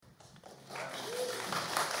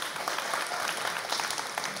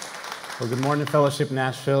Well, good morning, Fellowship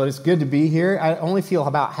Nashville. It's good to be here. I only feel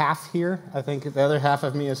about half here. I think the other half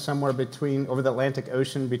of me is somewhere between, over the Atlantic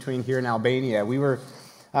Ocean, between here and Albania.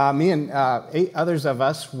 Me and 8 others of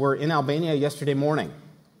us were in Albania yesterday morning.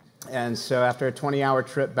 And so after a 20-hour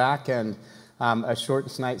trip back and a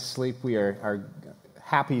short night's sleep, we are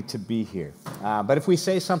happy to be here. But if we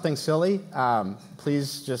say something silly,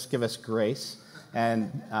 please just give us grace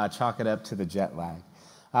and chalk it up to the jet lag.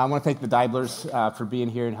 I want to thank the Deiblers for being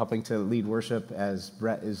here and helping to lead worship, as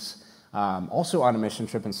Brett is also on a mission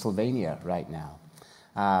trip in Slovenia right now.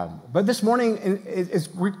 But this morning,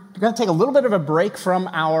 we're going to take a little bit of a break from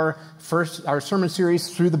our sermon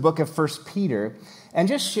series through the book of 1 Peter and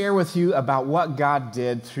just share with you about what God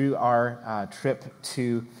did through our trip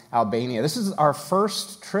to Albania. This is our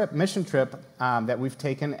first mission trip that we've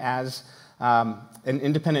taken as an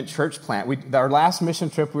independent church plant. Our last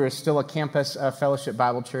mission trip, we were still a campus Fellowship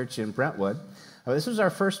Bible Church in Brentwood. This was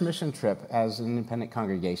our first mission trip as an independent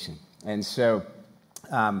congregation. And so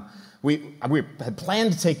we had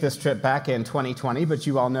planned to take this trip back in 2020, but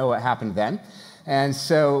you all know what happened then. And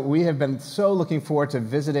so we have been so looking forward to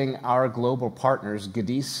visiting our global partners,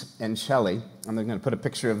 Gadis and Shelly. I'm going to put a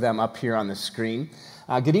picture of them up here on the screen.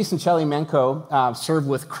 Gadis and Shelly Menko serve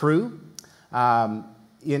with Cru.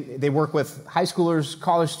 They work with high schoolers,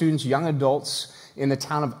 college students, young adults in the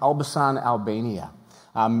town of Elbasan, Albania,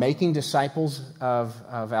 making disciples of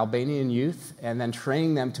Albanian youth and then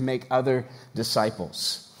training them to make other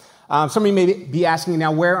disciples. Somebody may be asking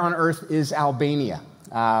now, where on earth is Albania?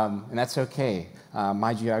 And that's okay.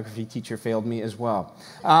 My geography teacher failed me as well.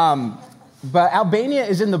 But Albania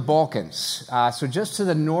is in the Balkans, so just to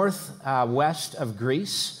the northwest of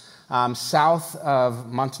Greece, south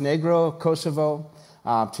of Montenegro, Kosovo,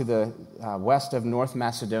 to the west of North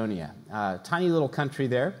Macedonia. Tiny little country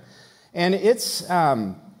there. And it's,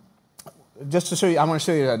 just to show you, I want to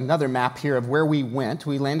show you another map here of where we went.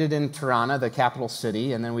 We landed in Tirana, the capital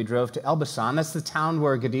city, and then we drove to Elbasan. That's the town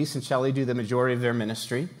where Gadis and Shelly do the majority of their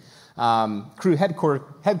ministry. Cru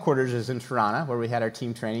headquarters is in Tirana, where we had our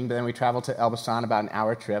team training, but then we traveled to Elbasan, about an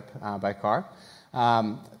hour trip by car,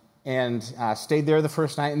 and stayed there the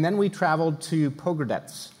first night. And then we traveled to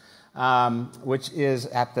Pogradec, which is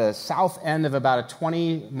at the south end of about a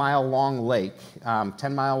 20-mile long lake,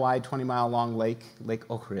 10-mile wide, 20-mile long lake, Lake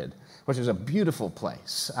Ohrid, which is a beautiful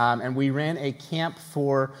place. And we ran a camp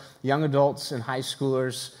for young adults and high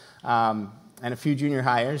schoolers and a few junior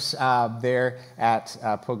hires there at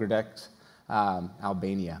Pogradec,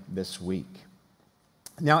 Albania, this week.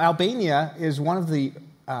 Now, Albania is one of the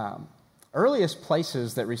earliest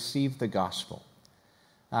places that received the gospel.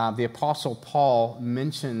 The Apostle Paul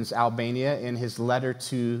mentions Albania in his letter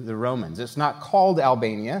to the Romans. It's not called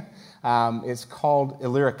Albania. It's called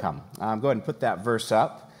Illyricum. Go ahead and put that verse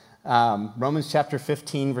up. Romans chapter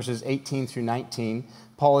 15, verses 18 through 19.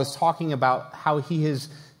 Paul is talking about how he has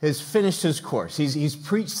finished his course. He's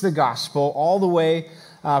preached the gospel all the way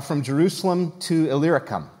from Jerusalem to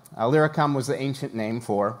Illyricum. Illyricum was the ancient name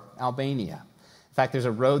for Albania. In fact, there's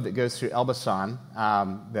a road that goes through Elbasan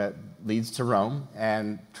that leads to Rome,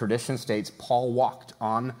 and tradition states Paul walked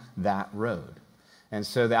on that road. And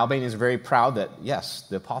so the Albanians are very proud that, yes,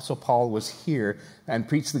 the Apostle Paul was here and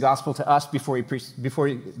preached the gospel to us before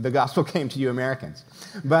the gospel came to you Americans.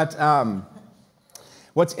 But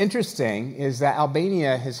what's interesting is that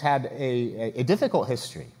Albania has had a difficult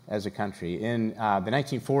history as a country. In the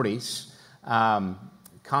 1940s,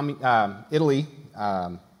 Italy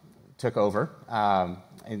took over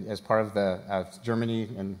as part of Germany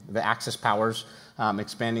and the Axis powers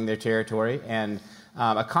expanding their territory. And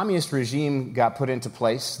a communist regime got put into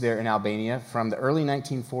place there in Albania from the early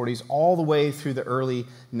 1940s all the way through the early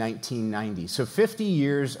 1990s. So 50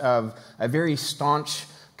 years of a very staunch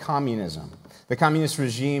communism. The communist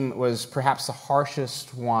regime was perhaps the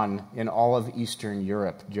harshest one in all of Eastern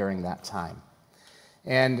Europe during that time.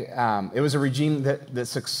 And it was a regime that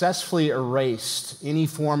successfully erased any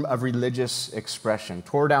form of religious expression,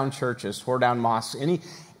 tore down churches, tore down mosques.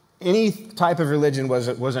 Any type of religion was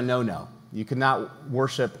a no-no. You could not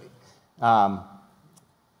worship, well,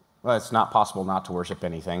 it's not possible not to worship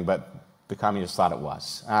anything, but the communists thought it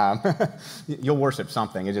was. You'll worship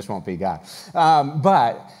something, it just won't be God.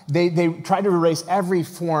 But they tried to erase every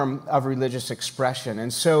form of religious expression.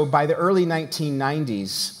 And so by the early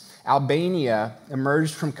 1990s, Albania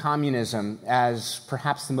emerged from communism as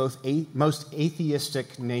perhaps the most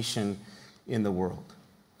atheistic nation in the world.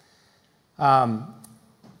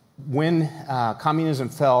 When communism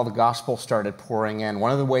fell, the gospel started pouring in.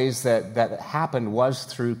 One of the ways that happened was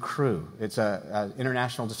through Cru. It's an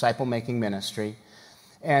international disciple-making ministry.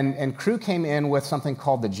 And Cru came in with something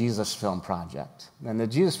called the Jesus Film Project. And the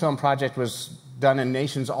Jesus Film Project was done in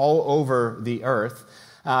nations all over the earth.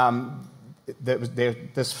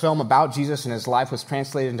 This film about Jesus and his life was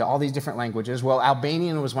translated into all these different languages. Well,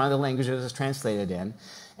 Albanian was one of the languages it was translated in.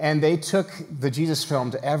 And they took the Jesus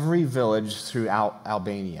film to every village throughout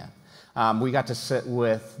Albania. We got to sit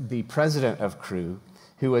with the president of Cru,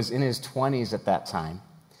 who was in his 20s at that time.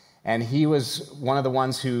 And he was one of the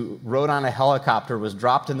ones who rode on a helicopter, was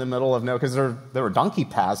dropped in the middle of nowhere, because there were donkey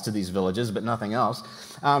paths to these villages, but nothing else.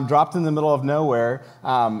 Dropped in the middle of nowhere.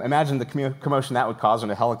 Imagine the commotion that would cause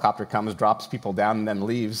when a helicopter comes, drops people down, and then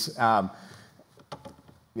leaves.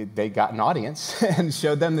 They got an audience and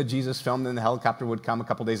showed them the Jesus film, then the helicopter would come a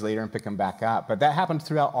couple days later and pick them back up. But that happened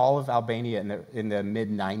throughout all of Albania in the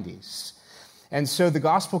mid-90s. And so the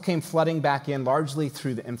gospel came flooding back in largely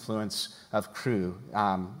through the influence of Cru,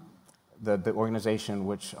 the organization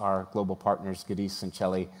which our global partners, Gadis and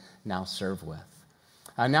Chelly, now serve with.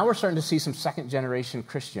 Now we're starting to see some second-generation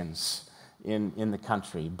Christians in the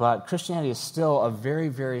country, but Christianity is still a very,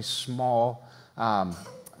 very small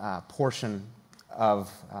portion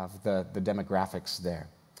of the demographics there.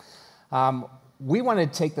 We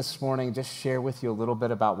wanted to take this morning, just share with you a little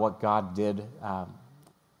bit about what God did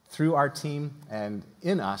through our team and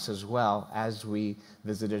in us as well as we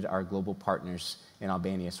visited our global partners in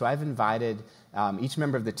Albania. So I've invited each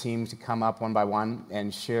member of the team to come up one by one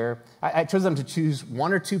and share. I chose them to choose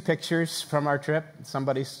one or two pictures from our trip.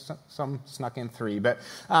 Some snuck in three, but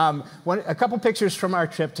a couple pictures from our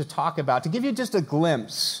trip to talk about, to give you just a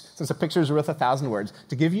glimpse, since a picture is worth 1,000 words,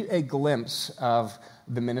 to give you a glimpse of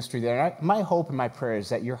the ministry there. My hope and my prayer is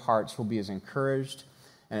that your hearts will be as encouraged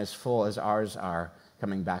and as full as ours are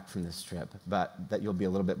coming back from this trip, but that you'll be a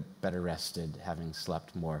little bit better rested having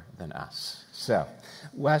slept more than us. So,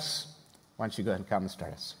 Wes, why don't you go ahead and come and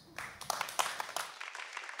start us?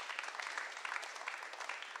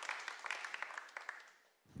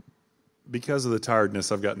 Because of the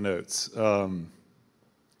tiredness, I've got notes.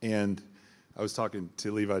 And I was talking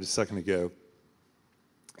to Levi just a second ago,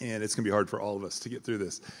 and it's going to be hard for all of us to get through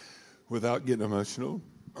this without getting emotional.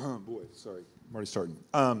 Boy, sorry, I'm already starting.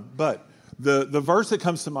 But the verse that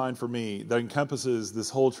comes to mind for me that encompasses this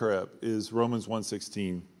whole trip is Romans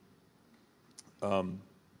 1:16.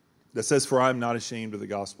 That says, "For I am not ashamed of the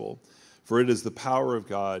gospel, for it is the power of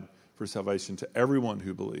God for salvation to everyone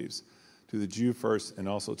who believes, to the Jew first and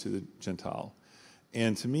also to the Gentile."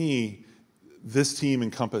 And to me, this team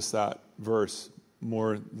encompassed that verse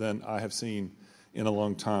more than I have seen in a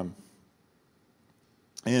long time.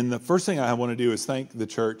 And the first thing I want to do is thank the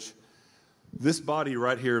church, this body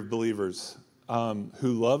right here of believers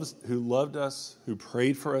who loved us, who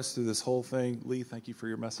prayed for us through this whole thing. Lee, thank you for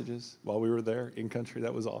your messages while we were there in country.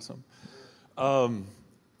 That was awesome.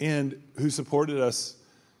 And who supported us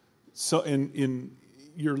so in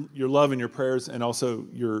your love and your prayers, and also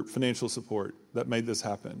your financial support that made this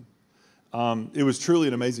happen. It was truly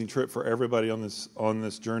an amazing trip for everybody on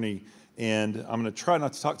this journey. And I'm going to try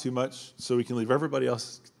not to talk too much so we can leave everybody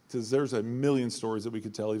else, because there's a million stories that we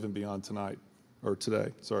could tell even beyond tonight or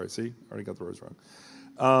today. Sorry, see, I already got the words wrong.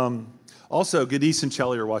 Also, Gadis and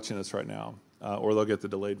Chelly are watching us right now, or they'll get the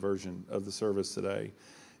delayed version of the service today.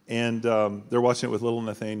 And they're watching it with little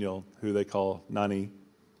Nathaniel, who they call Nani.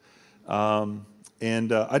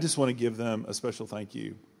 And I just want to give them a special thank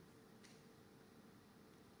you.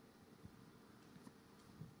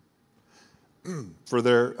 For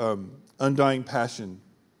their undying passion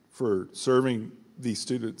for serving these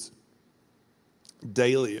students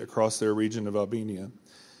daily across their region of Albania,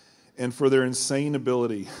 and for their insane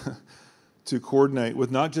ability to coordinate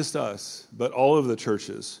with not just us, but all of the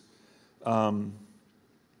churches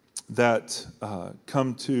that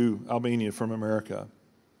come to Albania from America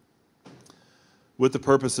with the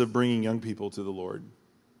purpose of bringing young people to the Lord.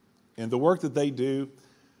 And the work that they do,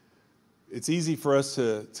 it's easy for us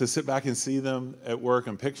to sit back and see them at work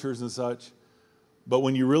on pictures and such. But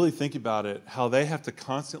when you really think about it, how they have to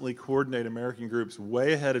constantly coordinate American groups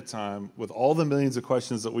way ahead of time with all the millions of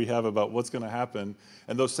questions that we have about what's going to happen.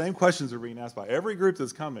 And those same questions are being asked by every group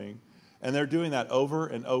that's coming. And they're doing that over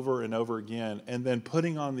and over and over again. And then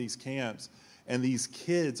putting on these camps. And these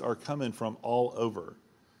kids are coming from all over.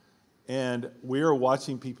 And we are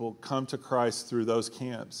watching people come to Christ through those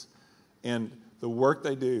camps. And the work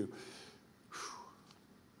they do,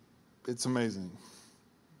 it's amazing.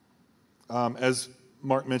 As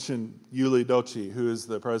Mark mentioned, Yuli Doci, who is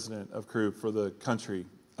the president of Cru for the country,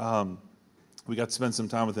 we got to spend some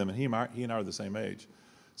time with him, and he and I are the same age.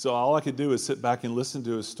 So all I could do is sit back and listen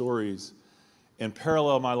to his stories and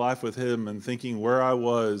parallel my life with him, and thinking where I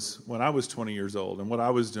was when I was 20 years old and what I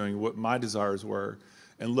was doing, what my desires were.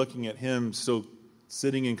 and looking at him still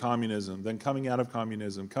sitting in communism, then coming out of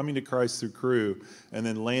communism, coming to Christ through Cru, and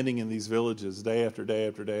then landing in these villages day after day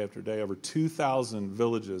after day after day. Over 2,000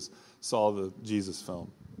 villages saw the Jesus film.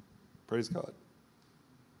 Praise God.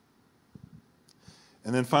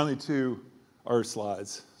 And then finally to our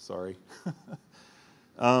slides. Sorry.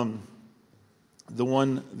 The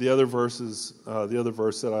other verse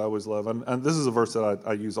that I always love, and this is a verse that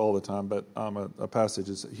I use all the time, but a passage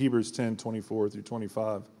is Hebrews 10:24 through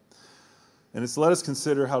 25. And it's, let us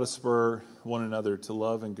consider how to spur one another to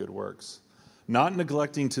love and good works, not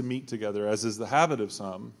neglecting to meet together, as is the habit of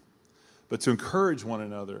some, but to encourage one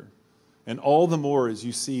another. And all the more as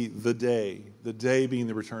you see the day being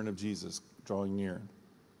the return of Jesus drawing near.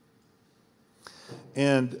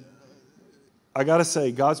 And I got to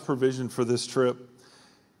say, God's provision for this trip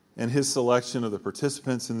and his selection of the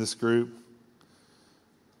participants in this group,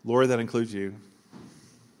 Lori, that includes you.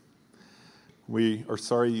 We are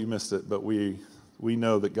sorry you missed it, but we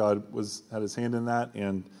know that God had his hand in that,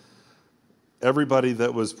 and everybody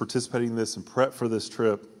that was participating in this and prepped for this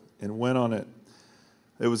trip and went on it,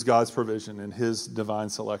 it was God's provision and his divine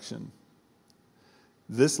selection.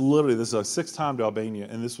 This is a sixth time to Albania,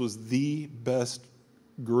 and this was the best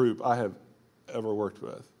group I have ever worked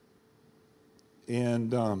with.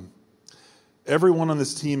 And everyone on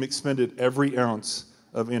this team expended every ounce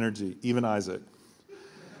of energy, even Isaac.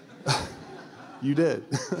 You did.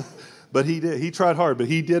 But he did. He tried hard, but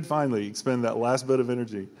he did finally expend that last bit of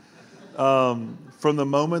energy. From the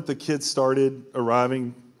moment the kids started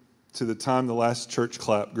arriving to the time the last church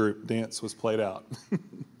clap group dance was played out,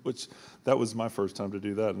 which that was my first time to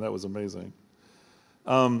do that, and that was amazing.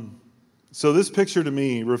 So this picture to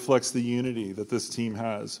me reflects the unity that this team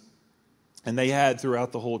has, and they had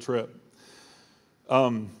throughout the whole trip.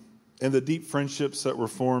 And the deep friendships that were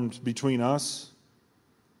formed between us,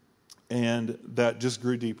 and that just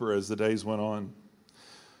grew deeper as the days went on.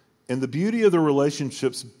 And the beauty of the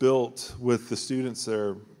relationships built with the students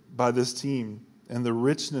there by this team, and the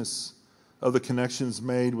richness of the connections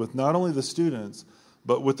made with not only the students,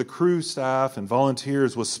 but with the Cru staff and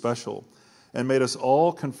volunteers was special, and made us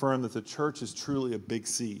all confirm that the church is truly a big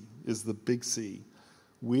C, is the big C.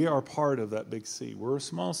 We are part of that big C. We're a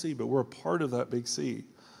small C, but we're a part of that big C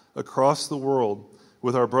across the world,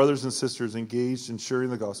 with our brothers and sisters engaged in sharing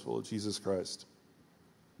the gospel of Jesus Christ.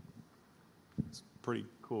 It's a pretty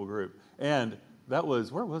cool group. And that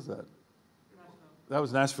was, where was that? Nashville. That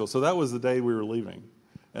was Nashville. So that was the day we were leaving.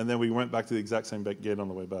 And then we went back to the exact same gate on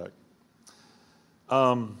the way back.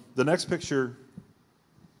 The next picture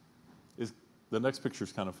is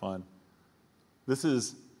kind of fun. This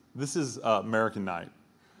is American Night.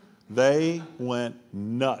 They went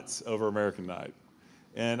nuts over American Night.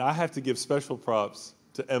 And I have to give special props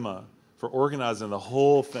to Emma for organizing the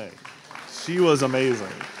whole thing. She was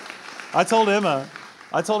amazing. I told Emma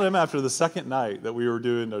after the second night that we were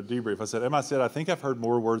doing a debrief, I said, Emma, I think I've heard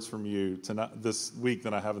more words from you this week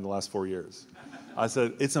than I have in the last 4 years. I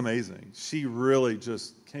said, it's amazing. She really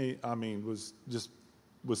just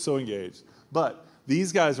was so engaged. But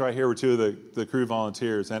these guys right here were two of the Cru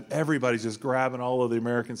volunteers, and everybody's just grabbing all of the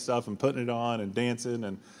American stuff and putting it on and dancing,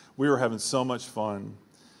 and we were having so much fun.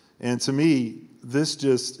 And to me, this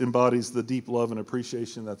just embodies the deep love and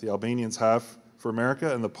appreciation that the Albanians have for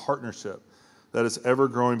America, and the partnership that is ever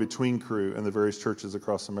growing between Cru and the various churches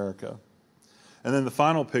across America. And then the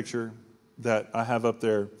final picture that I have up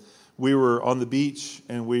there, we were on the beach,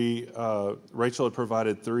 and Rachel had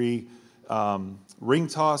provided 3 ring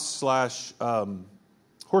toss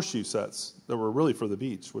 / horseshoe sets that were really for the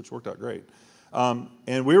beach, which worked out great.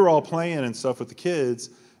 And we were all playing and stuff with the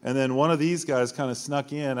kids, and then one of these guys kind of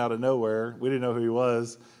snuck in out of nowhere. We didn't know who he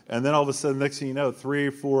was. And then all of a sudden, next thing you know, 3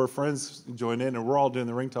 or 4 friends joined in, and we're all doing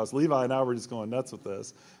the ring toss. Levi and I were just going nuts with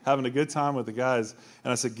this, having a good time with the guys.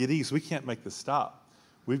 And I said, Gidees, we can't make this stop.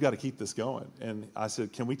 We've got to keep this going. And I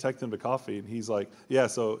said, can we take them to coffee? And he's like, yeah.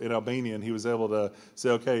 So in Albanian, he was able to say,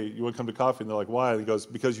 okay, you want to come to coffee? And they're like, why? And he goes,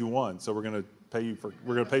 because you won. So we're going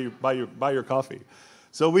to buy your coffee.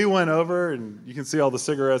 So we went over, and you can see all the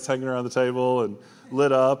cigarettes hanging around the table and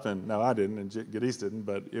lit up. And no, I didn't, and Gidees didn't,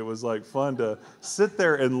 but it was like fun to sit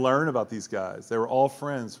there and learn about these guys. They were all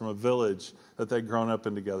friends from a village that they'd grown up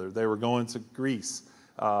in together. They were going to Greece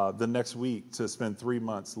the next week to spend 3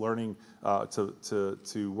 months learning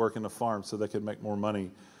to work in a farm so they could make more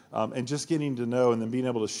money. And just getting to know, and then being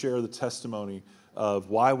able to share the testimony of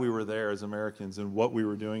why we were there as Americans and what we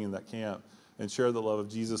were doing in that camp, and share the love of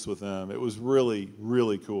Jesus with them. It was really,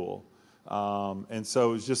 really cool. And so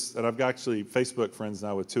it was just, and I've got actually Facebook friends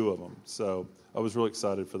now with 2 of them. So I was really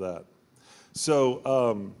excited for that. So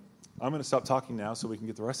I'm going to stop talking now so we can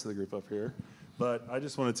get the rest of the group up here. But I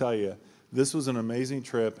just want to tell you, this was an amazing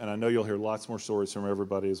trip, and I know you'll hear lots more stories from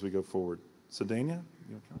everybody as we go forward. So, Dania,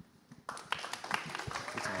 you want to come?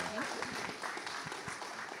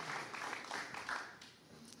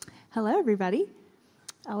 Hello, everybody.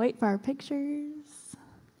 I'll wait for our pictures.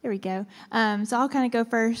 There we go. So I'll kind of go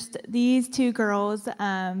first. These two girls,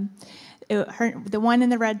 the one in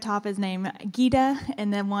the red top is named Gita,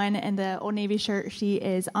 and the one in the Old Navy shirt, she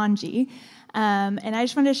is Anji. And I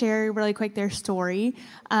just wanted to share really quick their story.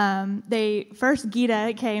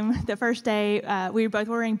 Gita came the first day, we were both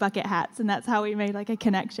wearing bucket hats, and that's how we made like a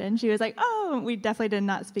connection. She was like, oh, we definitely did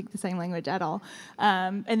not speak the same language at all.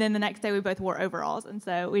 And then the next day we both wore overalls, and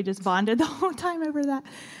so we just bonded the whole time over that.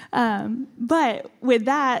 But with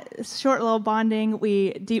that short little bonding,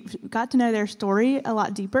 we got to know their story a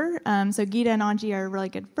lot deeper. So Gita and Anji are really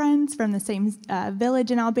good friends from the same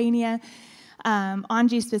village in Albania.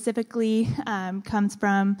 Anji specifically comes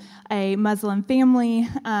from a Muslim family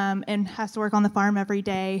and has to work on the farm every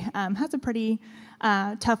day, has a pretty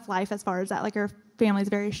tough life as far as that. Like her family's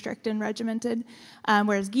very strict and regimented,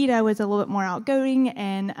 whereas Gita was a little bit more outgoing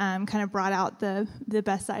and kind of brought out the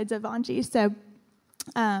best sides of Anji. So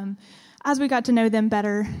as we got to know them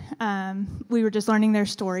better, we were just learning their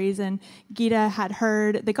stories, and Gita had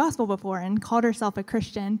heard the gospel before and called herself a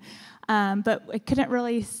Christian, but I couldn't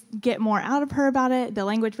really get more out of her about it. The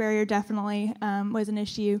language barrier definitely was an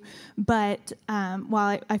issue, but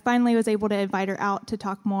while I finally was able to invite her out to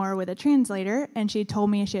talk more with a translator, and she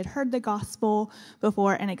told me she had heard the gospel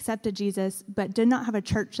before and accepted Jesus, but did not have a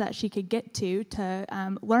church that she could get to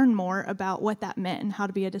learn more about what that meant and how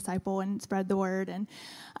to be a disciple and spread the word and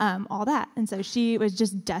all that. And so she was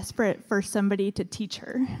just desperate for somebody to teach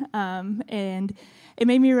her. And it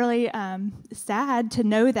made me really sad to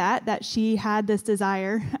know that she had this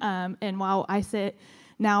desire. And while I sit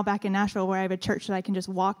now back in Nashville where I have a church that I can just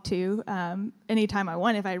walk to anytime I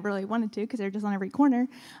want if I really wanted to, because they're just on every corner,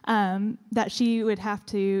 that she would have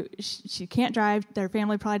to, she can't drive, their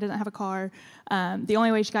family probably doesn't have a car. The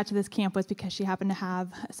only way she got to this camp was because she happened to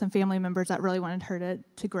have some family members that really wanted her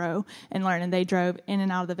to grow and learn, and they drove in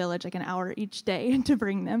and out of the village like an hour each day to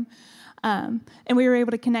bring them. And we were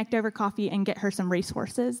able to connect over coffee and get her some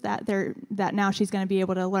resources that now she's going to be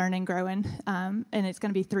able to learn and grow in, and it's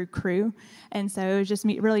going to be through Cru. And so it was just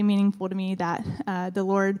really meaningful to me that the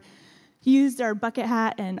Lord used our bucket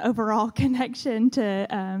hat and overall connection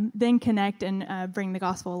to then connect and bring the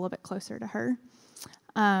gospel a little bit closer to her.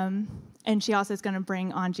 And she also is going to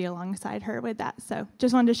bring Anji alongside her with that. So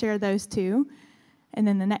just wanted to share those two. And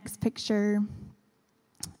then the next picture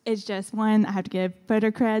is just one. I have to give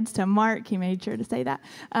photo creds to Mark. He made sure to say that.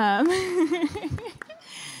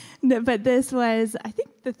 But this was, I think,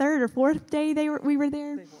 the third or fourth day we were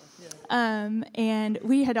there. And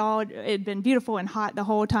we had it'd been beautiful and hot the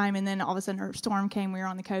whole time, and then all of a sudden a storm came. We were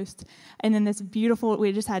on the coast, and then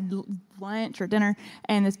we just had lunch or dinner,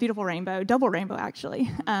 and this beautiful rainbow, double rainbow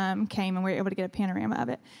actually, came, and we were able to get a panorama of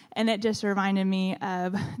it. And it just reminded me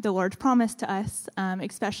of the Lord's promise to us,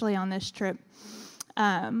 especially on this trip.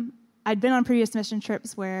 I'd been on previous mission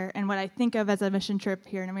trips and what I think of as a mission trip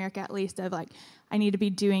here in America, at least, of like, I need to be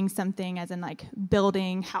doing something as in like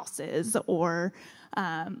building houses or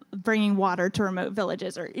bringing water to remote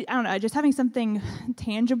villages, or I don't know, just having something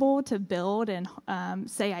tangible to build and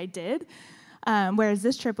say I did. Whereas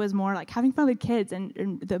this trip was more like having fun with kids,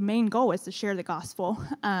 and the main goal was to share the gospel.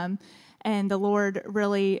 And the Lord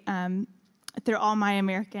really, through all my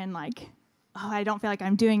American, I don't feel like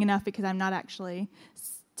I'm doing enough because I'm not actually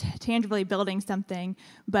tangibly building something,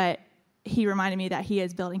 but he reminded me that he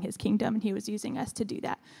is building his kingdom, and he was using us to do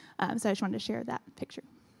that. So I just wanted to share that picture.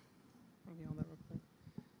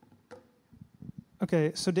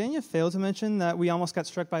 Okay, so Dania failed to mention that we almost got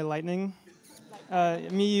struck by lightning.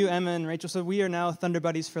 Me, you, Emma, and Rachel, so we are now Thunder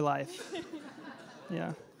Buddies for life.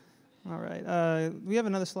 Yeah. All right. We have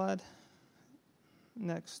another slide.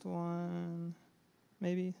 Next one,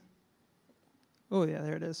 maybe. Oh, yeah,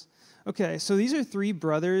 there it is. Okay, so these are three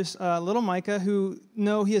brothers. Little Micah, who,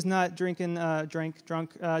 no, he is not drunk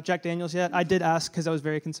Jack Daniels yet. I did ask because I was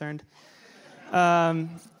very concerned.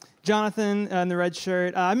 Jonathan in the red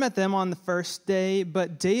shirt. I met them on the first day,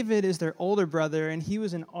 but David is their older brother, and he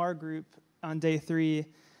was in our group on day 3,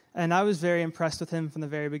 and I was very impressed with him from the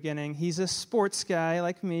very beginning. He's a sports guy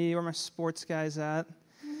like me. Where my sports guys at?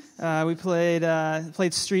 We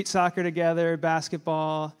played street soccer together,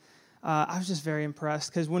 basketball. I was just very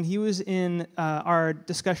impressed because when he was in our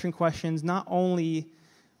discussion questions, not only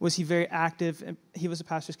was he very active, he was a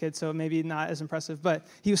pastor's kid, so maybe not as impressive, but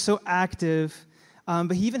he was so active,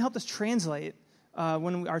 but he even helped us translate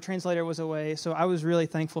when our translator was away, so I was really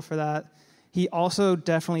thankful for that. He also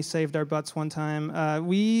definitely saved our butts one time.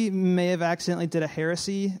 We may have accidentally did a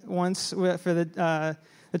heresy once for the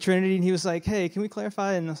Trinity, and he was like, hey, can we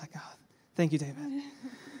clarify? And I was like, oh, thank you, David.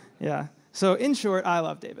 Yeah. So in short, I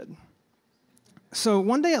love David. So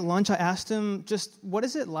one day at lunch, I asked him just, what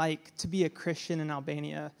is it like to be a Christian in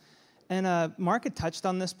Albania? And Mark had touched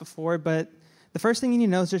on this before, but the first thing you need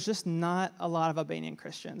to know is there's just not a lot of Albanian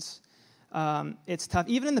Christians. It's tough.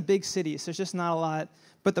 Even in the big cities, there's just not a lot.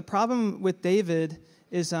 But the problem with David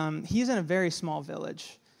is he's in a very small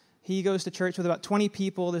village. He goes to church with about 20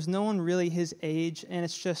 people. There's no one really his age, and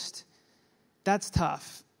it's just, that's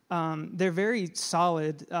tough. They're very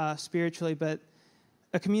solid spiritually, but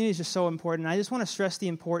a community is just so important. I just want to stress the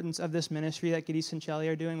importance of this ministry that Gideon and Shelley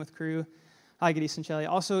are doing with Crew. Hi, Gideon and Shelley.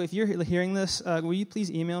 Also, if you're hearing this, will you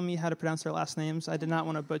please email me how to pronounce their last names? I did not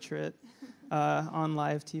want to butcher it on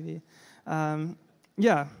live TV.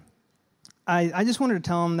 Yeah. I just wanted to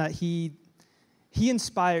tell him that he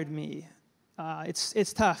inspired me.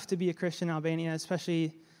 It's tough to be a Christian in Albania,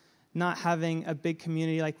 especially not having a big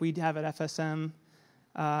community like we have at FSM.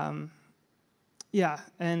 Yeah,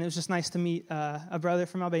 and it was just nice to meet a brother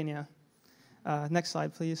from Albania. Next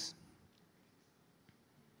slide, please.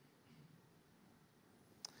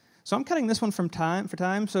 So I'm cutting this one for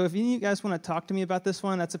time. So if you guys want to talk to me about this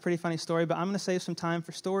one, that's a pretty funny story, but I'm going to save some time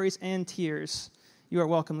for stories and tears. You are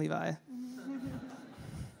welcome, Levi.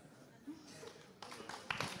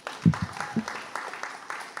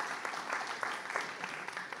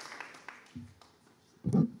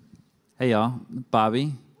 Hey, y'all.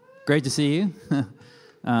 Bobby. Great to see you.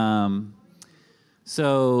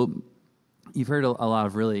 So you've heard a lot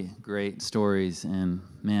of really great stories, and,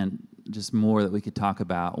 man, just more that we could talk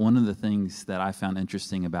about. One of the things that I found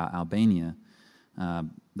interesting about Albania,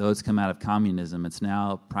 though it's come out of communism, it's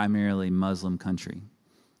now primarily Muslim country.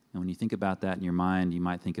 And when you think about that in your mind, you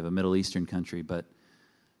might think of a Middle Eastern country, but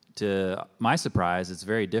to my surprise, it's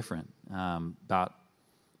very different.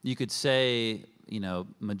 You could say,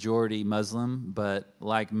 majority Muslim, but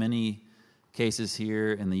like many cases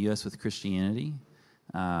here in the U.S. with Christianity,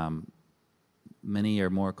 many are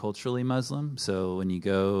more culturally Muslim. So when you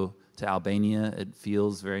go to Albania, it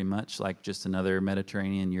feels very much like just another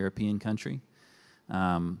Mediterranean European country.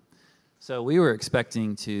 So we were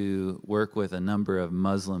expecting to work with a number of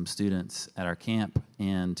Muslim students at our camp,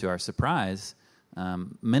 and to our surprise,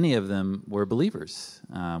 many of them were believers,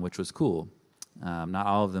 which was cool. Not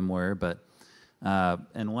all of them were, but so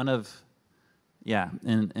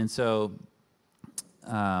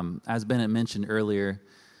as Bennett mentioned earlier,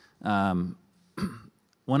 one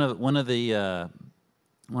of the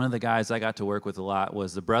guys I got to work with a lot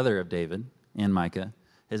was the brother of David and Micah.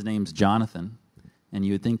 His name's Jonathan, and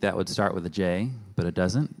you would think that would start with a J, but it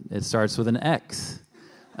doesn't. It starts with an X.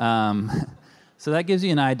 So that gives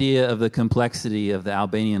you an idea of the complexity of the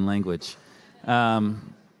Albanian language.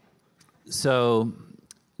 So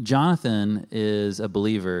Jonathan is a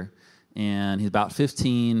believer, and he's about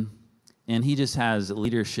 15, and he just has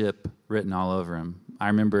leadership written all over him. I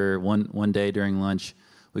remember one day during lunch,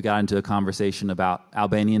 we got into a conversation about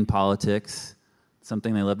Albanian politics.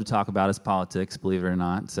 Something they love to talk about is politics, believe it or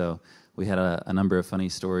not. So we had a number of funny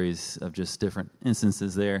stories of just different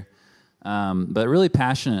instances there. But really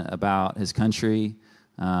passionate about his country,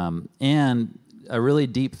 and a really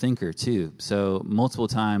deep thinker, too. So multiple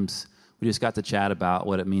times we just got to chat about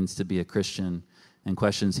what it means to be a Christian and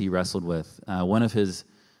questions he wrestled with. One of his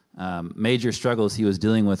major struggles he was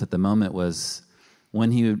dealing with at the moment was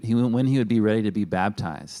when he would be ready to be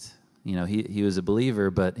baptized. He was a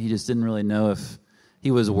believer, but he just didn't really know if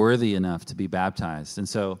he was worthy enough to be baptized. And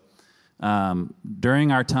so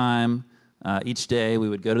during our time, each day we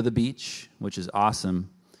would go to the beach, which is awesome.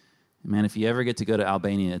 Man, if you ever get to go to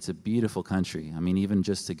Albania, it's a beautiful country. I mean, even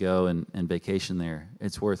just to go and vacation there,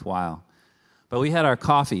 it's worthwhile. But we had our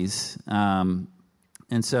coffees, and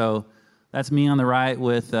so that's me on the right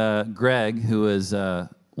with Greg, who is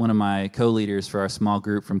one of my co-leaders for our small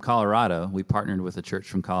group from Colorado. We partnered with a church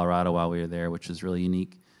from Colorado while we were there, which was really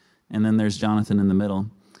unique. And then there's Jonathan in the middle.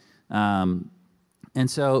 And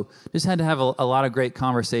so just had to have a lot of great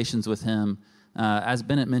conversations with him. As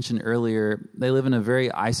Bennett mentioned earlier, they live in a very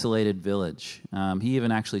isolated village. He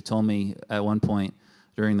even actually told me at one point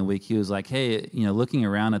during the week, he was like, hey, looking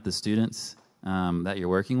around at the students that you're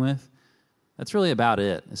working with, that's really about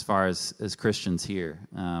it as far as Christians here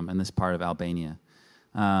in this part of Albania.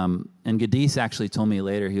 And Gadis actually told me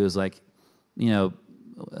later, he was like,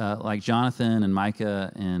 like Jonathan and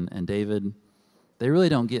Micah and David, they really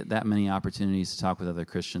don't get that many opportunities to talk with other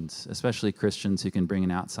Christians, especially Christians who can bring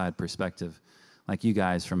an outside perspective, like you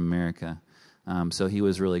guys from America. So he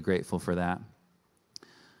was really grateful for that.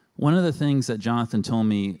 one of the things that Jonathan told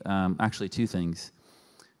me, actually two things,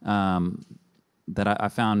 that I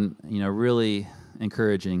found, really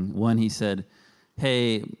encouraging. One, he said,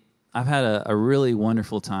 "Hey, I've had a really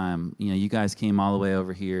wonderful time. You guys came all the way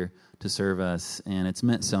over here to serve us, and it's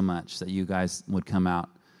meant so much that you guys would come out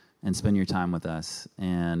and spend your time with us.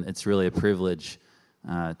 And it's really a privilege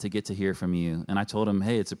to get to hear from you." And I told him,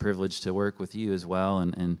 "Hey, it's a privilege to work with you as well."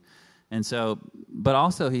 And so, but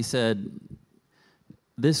also he said,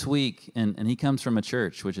 this week, and he comes from a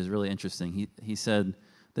church, which is really interesting. He said,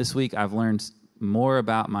 "This week I've learned more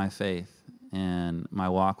about my faith and my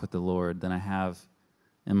walk with the Lord than I have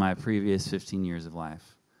in my previous 15 years of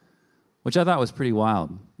life," which I thought was pretty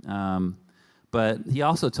wild. But he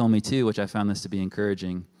also told me, too, which I found this to be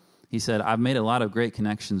encouraging. He said, "I've made a lot of great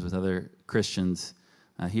connections with other Christians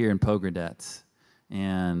here in Pogradets."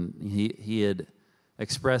 And he had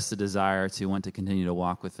expressed a desire to want to continue to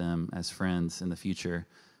walk with them as friends in the future,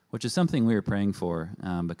 which is something we were praying for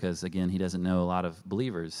because, again, he doesn't know a lot of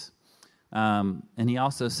believers. And he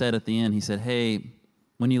also said at the end, he said, "Hey,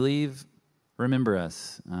 when you leave, remember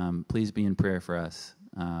us. Please be in prayer for us,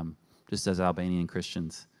 just as Albanian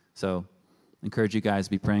Christians." So encourage you guys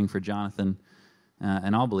to be praying for Jonathan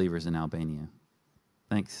and all believers in Albania.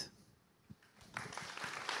 Thanks.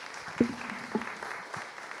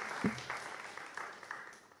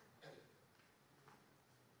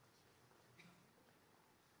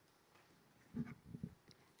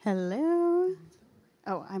 Hello.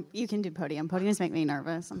 Oh, you can do podium. Podiums make me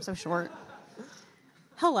nervous. I'm so short.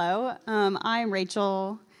 Hello. I'm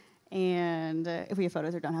Rachel, and if we have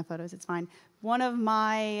photos or don't have photos, it's fine. One of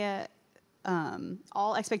my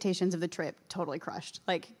all expectations of the trip totally crushed,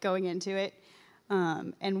 like going into it.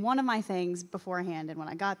 And one of my things beforehand and when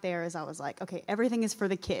I got there is I was like, okay, everything is for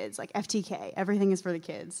the kids, like FTK, everything is for the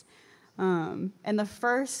kids. And the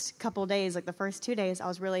first couple days, like the first 2 days, I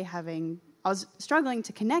was struggling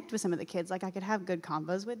to connect with some of the kids. Like I could have good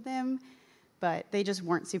convos with them, but they just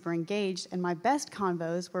weren't super engaged. And my best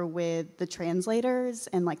convos were with the translators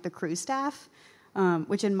and like the crew staff,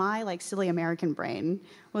 which in my like silly American brain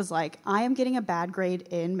was like, I am getting a bad grade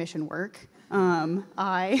in mission work.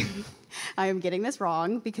 I am getting this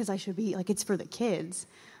wrong because I should be like, it's for the kids.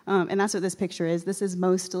 And that's what this picture is. This is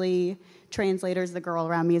mostly translators. The girl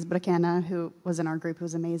around me is Brakena, who was in our group, who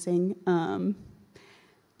was amazing.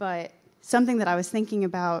 But something that I was thinking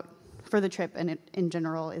about for the trip and in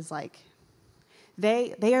general is like,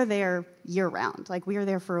 they are there year-round. Like, we are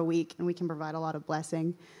there for a week, and we can provide a lot of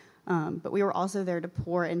blessing. But we were also there to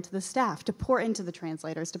pour into the staff, to pour into the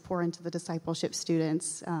translators, to pour into the discipleship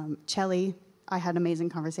students. Chelly, I had amazing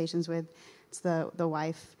conversations with. It's the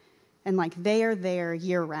wife. And, like, they are there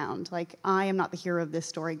year-round. Like, I am not the hero of this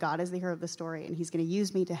story. God is the hero of the story, and he's going to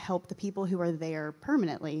use me to help the people who are there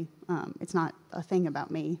permanently. It's not a thing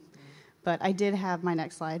about me. But I did have, my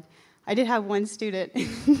next slide, I did have one student,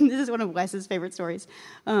 this is one of Wes's favorite stories.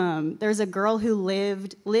 There's a girl who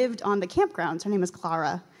lived on the campgrounds. Her name is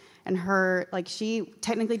Clara. And she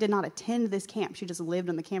technically did not attend this camp. She just lived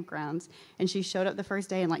on the campgrounds. And she showed up the first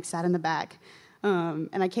day and, like, sat in the back. And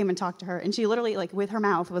I came and talked to her. And she literally, like, with her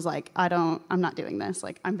mouth was like, I'm not doing this.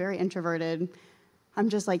 Like, I'm very introverted. I'm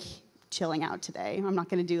just, like, chilling out today. I'm not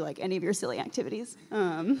going to do, like, any of your silly activities.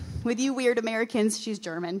 With you weird Americans, she's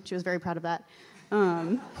German. She was very proud of that.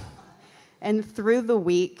 And through the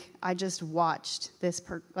week, I just watched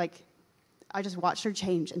I just watched her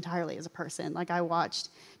change entirely as a person. Like, I watched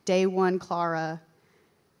day 1 Clara,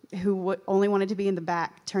 who only wanted to be in the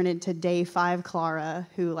back, turn into day 5 Clara,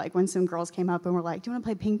 who, like, when some girls came up and were like, "Do you want to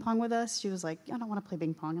play ping pong with us?" She was like, "I don't want to play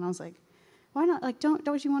ping pong." And I was like, "Why not? Like,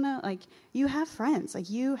 don't you want to, like, you have friends. Like,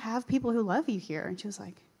 you have people who love you here." And she was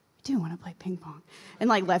like, "I do want to play ping pong." And,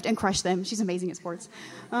 like, left and crushed them. She's amazing at sports.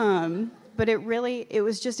 But it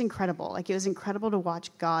was just incredible. Like, it was incredible to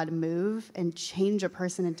watch God move and change a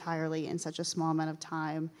person entirely in such a small amount of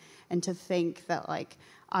time. And to think that, like,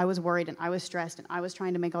 I was worried and I was stressed and I was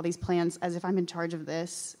trying to make all these plans as if I'm in charge of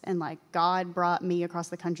this. And, like, God brought me across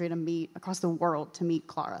the country across the world to meet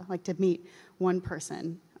Clara, like, to meet one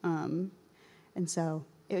person. And so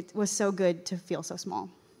it was so good to feel so small.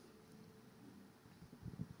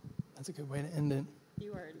 That's a good way to end it.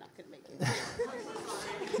 You are not going to make it.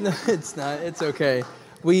 No, it's not. It's okay.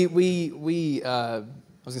 We I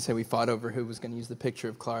was going to say we fought over who was going to use the picture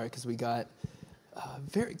of Clara because we got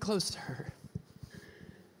very close to her.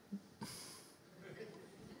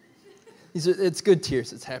 It's good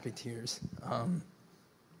tears. It's happy tears.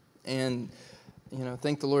 And,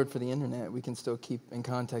 thank the Lord for the internet. We can still keep in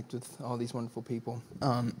contact with all these wonderful people.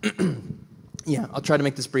 Yeah, I'll try to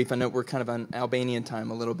make this brief. I know we're kind of on Albanian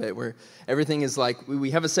time a little bit, where everything is like,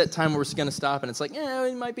 we have a set time where we're going to stop, and it's like,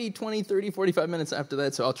 it might be 20, 30, 45 minutes after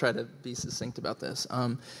that, so I'll try to be succinct about this.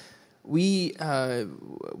 When we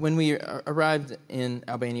arrived in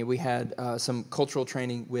Albania, we had some cultural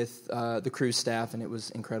training with the cruise staff, and it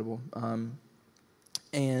was incredible.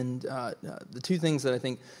 The two things that I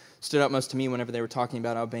think stood out most to me whenever they were talking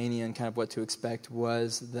about Albania and kind of what to expect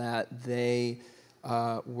was that they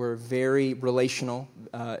were very relational.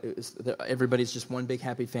 Everybody's just one big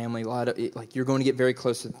happy family. You're going to get very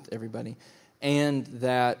close with everybody, and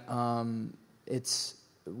that it's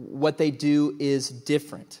what they do is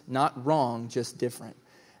different, not wrong, just different.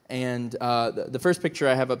 And the first picture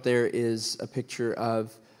I have up there is a picture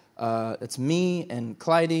of it's me and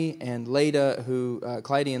Clyde and Leda,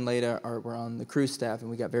 Clyde and Leda were on the cruise staff,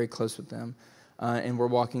 and we got very close with them, and we're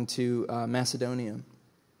walking to Macedonia.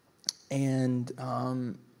 And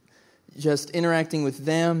just interacting with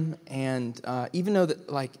them, and even though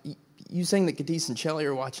that, like, you saying that Gadis and Shelly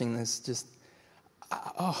are watching this, just,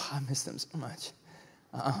 I miss them so much.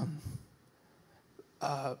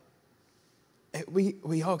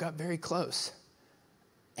 We all got very close,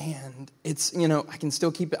 and it's, I can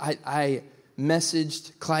still keep it. I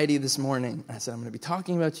messaged Clyde this morning. I said, I'm going to be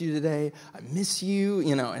talking about you today. I miss you,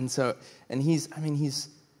 and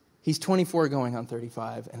he's 24 going on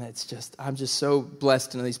 35, and I'm just so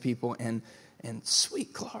blessed to know these people, and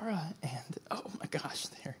sweet Clara, and oh my gosh,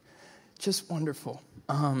 they're just wonderful.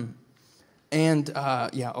 I'll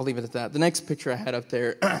leave it at that. The next picture I had up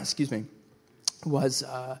there, was,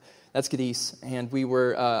 that's Gadis, and we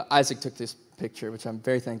were, Isaac took this picture, which I'm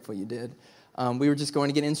very thankful you did. We were just going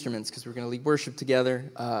to get instruments because we were going to lead worship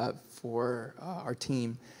together for our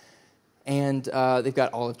team. And they've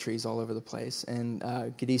got olive trees all over the place. And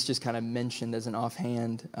Gadis just kind of mentioned as an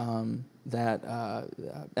offhand that,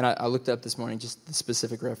 and I looked up this morning just the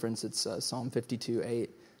specific reference. It's Psalm 52:8,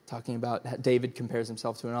 talking about how David compares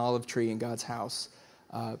himself to an olive tree in God's house,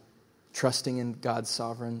 trusting in God's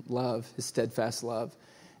sovereign love, his steadfast love.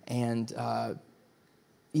 And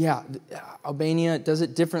Albania does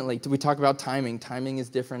it differently. We talk about timing. Timing is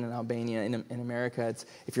different in Albania. In America,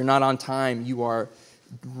 if you're not on time, you are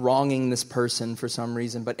wronging this person for some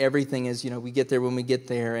reason, but everything is, we get there when we get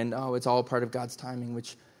there, and it's all part of God's timing, which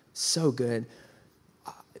is so good.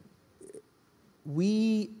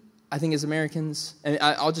 I think as Americans, and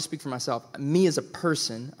I'll just speak for myself, me as a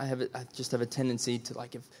person, I just have a tendency to,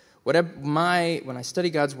 like, when I study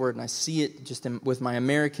God's word and I see it just with my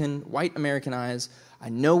white American eyes, I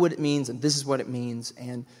know what it means, and this is what it means,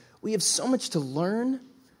 and we have so much to learn.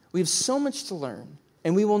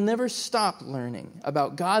 And we will never stop learning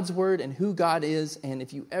about God's word and who God is. And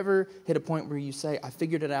if you ever hit a point where you say, I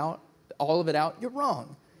figured it out, all of it out, you're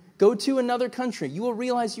wrong. Go to another country. You will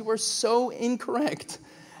realize you are so incorrect.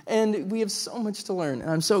 And we have so much to learn. And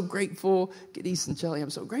I'm so grateful, Gadis and Shelly, I'm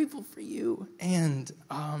so grateful for you. And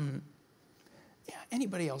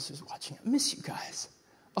anybody else who's watching, I miss you guys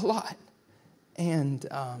a lot. And,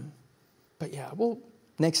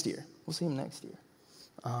 next year. We'll see him next year.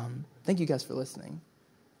 Thank you guys for listening.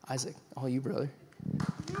 Isaac, all you, brother.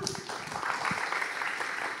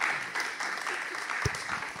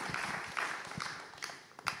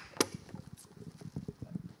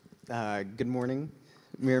 Good morning,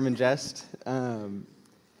 Miriam and Jest.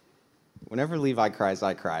 Whenever Levi cries,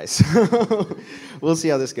 I cry. So we'll see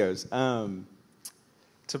how this goes. To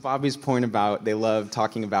Bobby's point about they love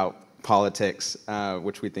talking about politics,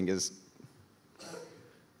 which we think is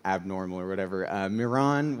abnormal or whatever.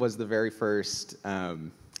 Miran was the very first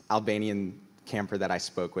Albanian camper that I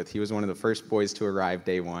spoke with. He was one of the first boys to arrive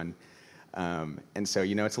day one. And so,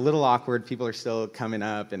 it's a little awkward. People are still coming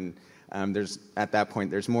up, and at that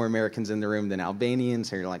point, there's more Americans in the room than Albanians,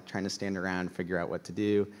 so you're like trying to stand around and figure out what to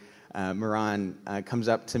do. Miran comes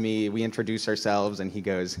up to me, we introduce ourselves, and he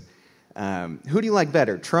goes, who do you like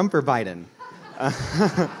better, Trump or Biden?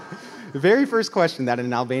 The very first question that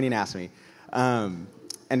an Albanian asked me. And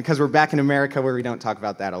because we're back in America where we don't talk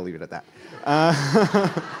about that, I'll leave it at that.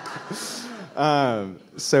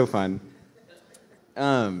 So fun.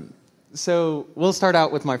 So we'll start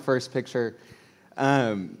out with my first picture.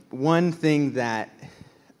 One thing that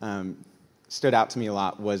stood out to me a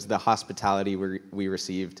lot was the hospitality we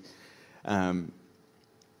received.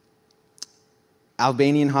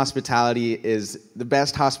 Albanian hospitality is the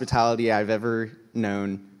best hospitality I've ever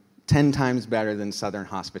known. 10 times better than Southern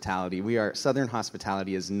hospitality. Southern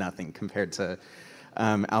hospitality is nothing compared to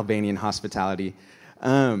Albanian hospitality.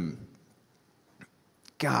 And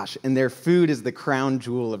their food is the crown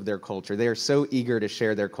jewel of their culture. They are so eager to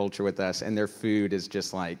share their culture with us, and their food is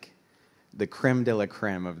just like the creme de la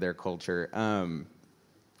creme of their culture.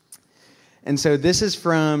 And so this is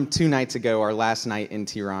from 2 nights ago, our last night in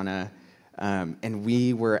Tirana, and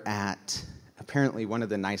we were at apparently one of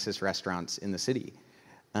the nicest restaurants in the city.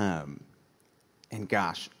 And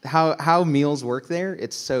gosh, how meals work there,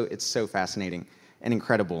 it's so fascinating and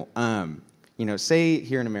incredible. Say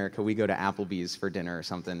here in America, we go to Applebee's for dinner or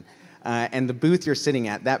something, and the booth you're sitting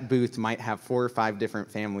at, that booth might have 4 or 5 different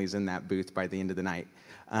families in that booth by the end of the night.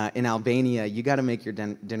 In Albania, you got to make your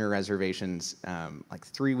dinner reservations like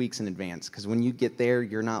 3 weeks in advance, because when you get there,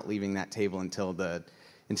 you're not leaving that table until the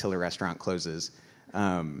restaurant closes.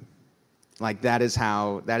 That is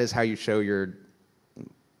how you show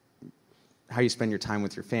how you spend your time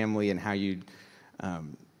with your family, and how you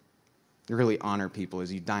really honor people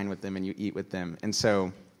as you dine with them and you eat with them. And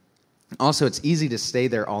so, also, it's easy to stay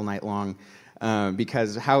there all night long.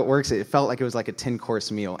 Because how it works, it felt like it was like a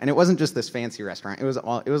 10-course meal, and it wasn't just this fancy restaurant. It was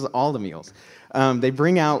all the meals. They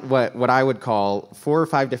bring out what I would call 4 or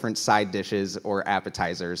 5 different side dishes or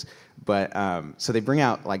appetizers. But so they bring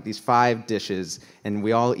out like these 5 dishes, and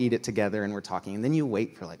we all eat it together, and we're talking. And then you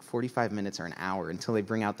wait for like 45 minutes or an hour until they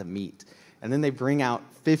bring out the meat, and then they bring out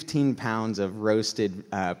 15 pounds of roasted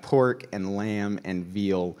pork and lamb and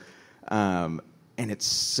veal. And it's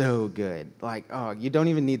so good. Like, oh, you don't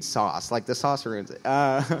even need sauce. Like, the sauce ruins it.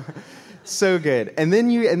 So good. And then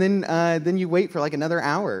you wait for like another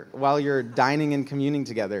hour while you're dining and communing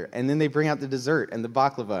together. And then they bring out the dessert and the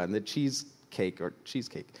baklava and the cheesecake,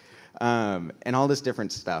 and all this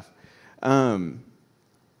different stuff.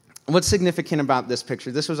 What's significant about this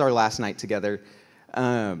picture? This was our last night together,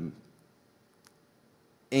 and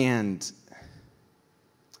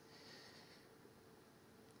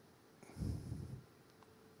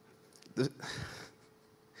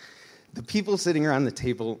the people sitting around the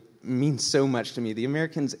table mean so much to me, the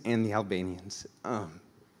Americans and the Albanians.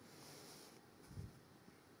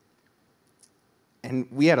 And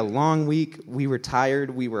we had a long week. We were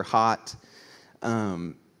tired. We were hot.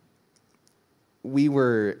 We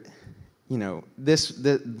were,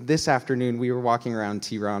 this afternoon we were walking around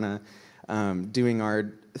Tirana, doing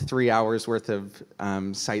our 3 hours worth of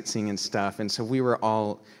sightseeing and stuff. And so we were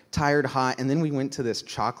all tired, hot, and then we went to this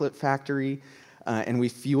chocolate factory, and we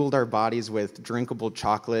fueled our bodies with drinkable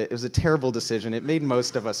chocolate. It was a terrible decision. It made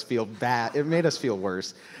most of us feel bad. It made us feel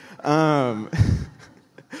worse.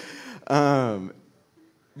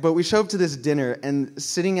 But we show up to this dinner, and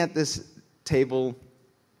sitting at this table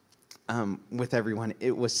with everyone,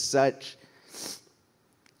 it was such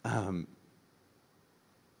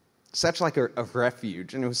like a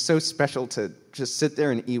refuge, and it was so special to just sit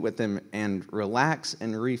there and eat with them and relax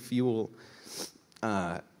and refuel.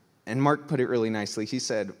 And Mark put it really nicely. He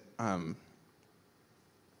said,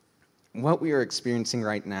 what we are experiencing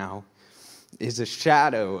right now is a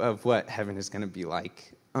shadow of what heaven is going to be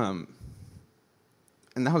like. And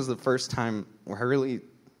that was the first time where I really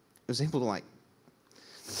was able to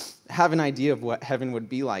have an idea of what heaven would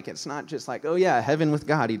be like. It's not just like, oh yeah, heaven with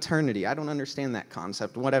God, eternity. I don't understand that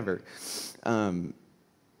concept, whatever.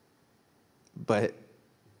 But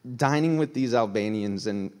dining with these Albanians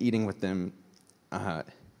and eating with them,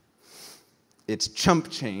 it's chump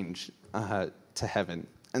change to heaven.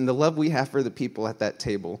 And the love we have for the people at that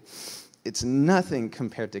table, it's nothing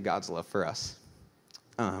compared to God's love for us.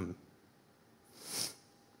 And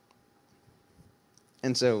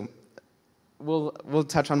so we'll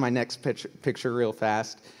touch on my next picture real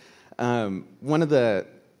fast. One of the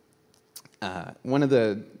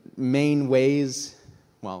main ways,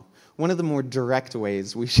 one of the more direct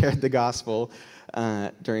ways we shared the gospel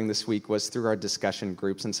during this week was through our discussion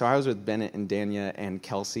groups. And so I was with Bennett and Dania and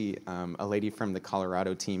Kelsey, a lady from the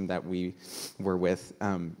Colorado team that we were with,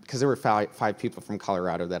 because there were 5 people from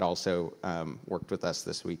Colorado that also worked with us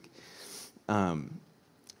this week.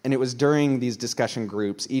 And it was during these discussion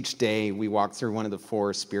groups, each day we walked through one of the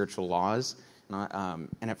 4 spiritual laws. And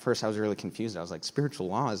at first I was really confused. I was like, spiritual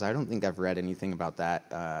laws? I don't think I've read anything about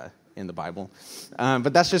that in the Bible.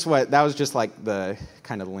 But that was just like the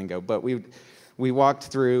kind of lingo. But we walked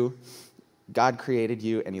through, God created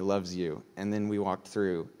you and he loves you. And then we walked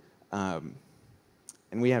through, and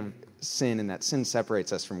we have sin, and that sin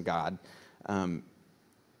separates us from God.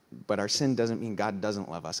 But our sin doesn't mean God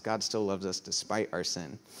doesn't love us. God still loves us despite our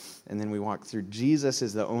sin. And then we walk through Jesus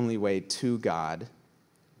is the only way to God.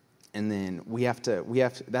 And then we have to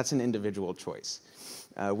that's an individual choice.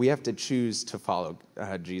 We have to choose to follow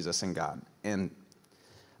Jesus and God. And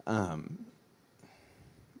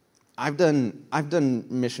I've done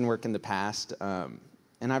mission work in the past, and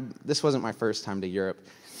this wasn't my first time to Europe.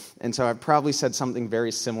 And so I've probably said something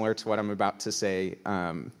very similar to what I'm about to say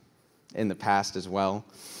in the past as well.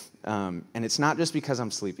 And it's not just because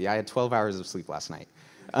I'm sleepy. I had 12 hours of sleep last night.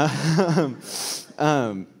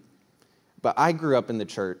 But I grew up in the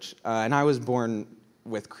church, and I was born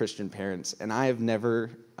with Christian parents, and I have never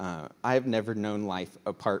known life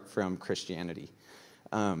apart from Christianity.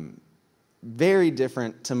 Very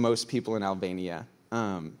different to most people in Albania.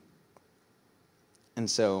 And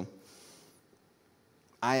so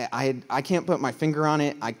I can't put my finger on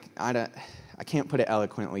it. I can't put it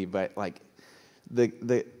eloquently, but like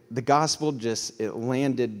the gospel it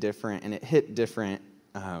landed different and it hit different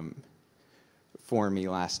for me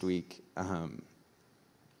last week.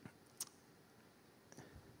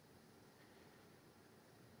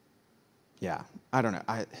 Yeah, I don't know.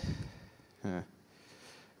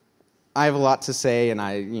 I have a lot to say, and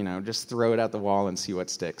I just throw it at the wall and see what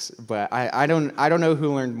sticks. But I don't know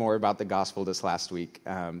who learned more about the gospel this last week,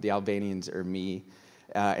 the Albanians or me.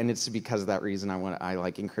 And it's because of that reason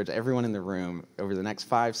I encourage everyone in the room over the next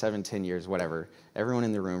 5, 7, 10 years, whatever. Everyone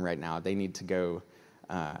in the room right now, they need to go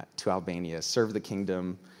to Albania, serve the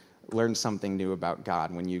kingdom, learn something new about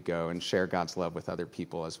God when you go, and share God's love with other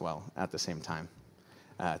people as well at the same time.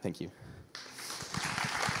 Thank you.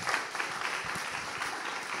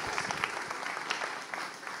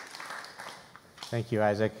 Thank you,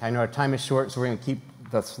 Isaac. I know our time is short, so we're going to keep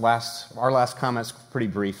our last comments pretty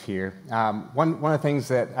brief here. One of the things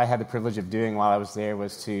that I had the privilege of doing while I was there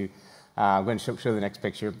was to, I'm going to show the next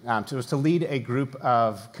picture, was to lead a group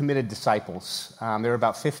of committed disciples. There were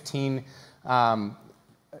about 15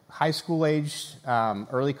 high school age,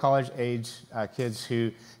 early college age kids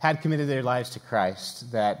who had committed their lives to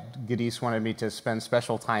Christ that Gadis wanted me to spend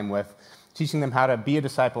special time with, teaching them how to be a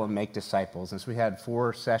disciple and make disciples. And so we had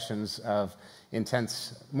 4 sessions of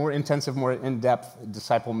more intensive, more in-depth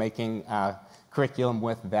disciple-making curriculum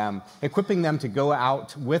with them, equipping them to go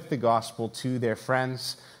out with the gospel to their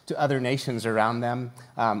friends, to other nations around them.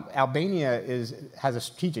 Albania has a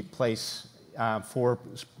strategic place for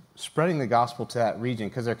spreading the gospel to that region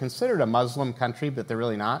because they're considered a Muslim country, but they're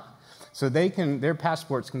really not. So their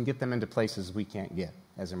passports can get them into places we can't get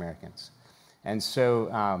as Americans. And so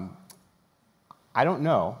I don't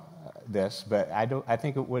know this, but I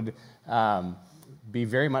think it would be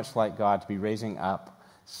very much like God to be raising up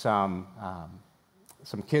some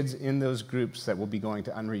kids in those groups that will be going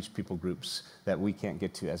to unreached people groups that we can't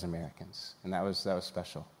get to as Americans, and that was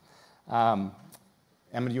special. Emma,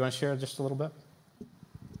 do you want to share just a little bit?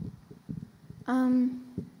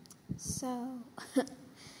 So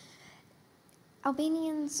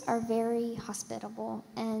Albanians are very hospitable,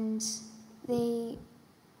 and they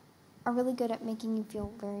are really good at making you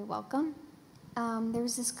feel very welcome. There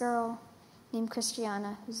was this girl named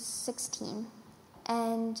Christiana who's 16,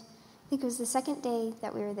 and I think it was the second day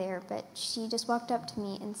that we were there, but she just walked up to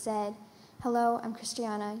me and said, "Hello, I'm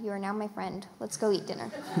Christiana. You are now my friend. Let's go eat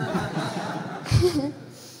dinner."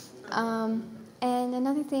 And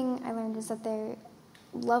another thing I learned is that they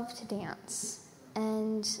love to dance,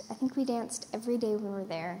 and I think we danced every day we were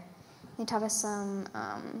there. They taught us some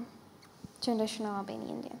traditional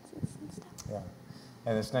Albanian dances and stuff. Yeah.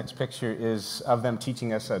 And this next picture is of them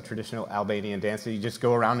teaching us a traditional Albanian dance. You just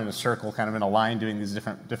go around in a circle, kind of in a line, doing these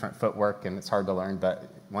different footwork, and it's hard to learn,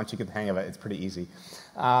 but once you get the hang of it, it's pretty easy.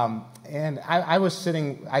 And I was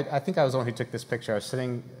sitting, I think I was the one who took this picture. I was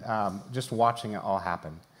sitting just watching it all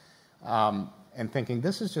happen and thinking,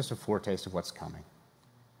 this is just a foretaste of what's coming.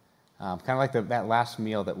 Kind of like that last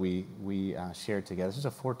meal that we shared together. This is a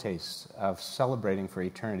foretaste of celebrating for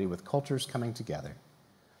eternity with cultures coming together.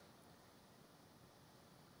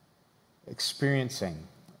 Experiencing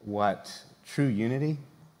what true unity,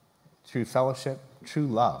 true fellowship, true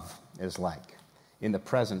love is like in the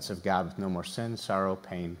presence of God with no more sin, sorrow,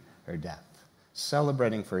 pain, or death.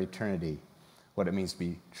 Celebrating for eternity what it means to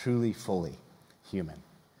be truly, fully human,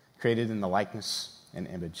 created in the likeness and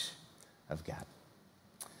image of God.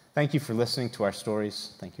 Thank you for listening to our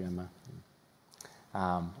stories. Thank you, Emma.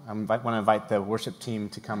 I want to invite the worship team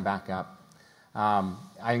to come back up.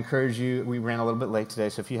 I encourage you, we ran a little bit late today,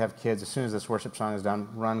 so if you have kids, as soon as this worship song is done,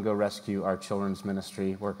 run, go rescue our children's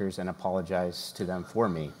ministry workers and apologize to them for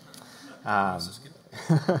me. What's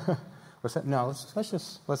that? No,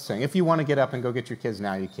 let's sing. If you want to get up and go get your kids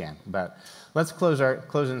now, you can. But let's close our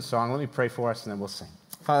closing song. Let me pray for us, and then we'll sing.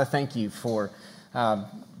 Father, thank you for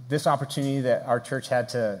this opportunity that our church had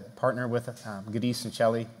to partner with Gadis and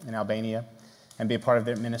Shelley in Albania and be a part of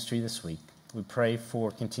their ministry this week. We pray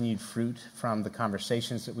for continued fruit from the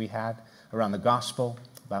conversations that we had around the gospel,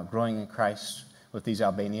 about growing in Christ with these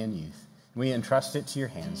Albanian youth. We entrust it to your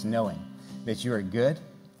hands, knowing that you are good,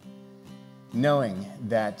 knowing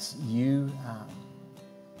that you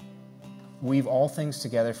weave all things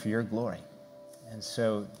together for your glory, And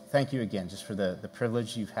so thank you again just for the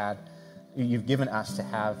privilege you've given us to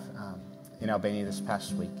have in Albania this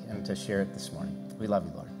past week and to share it this morning. We love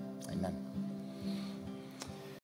you, Lord. Amen.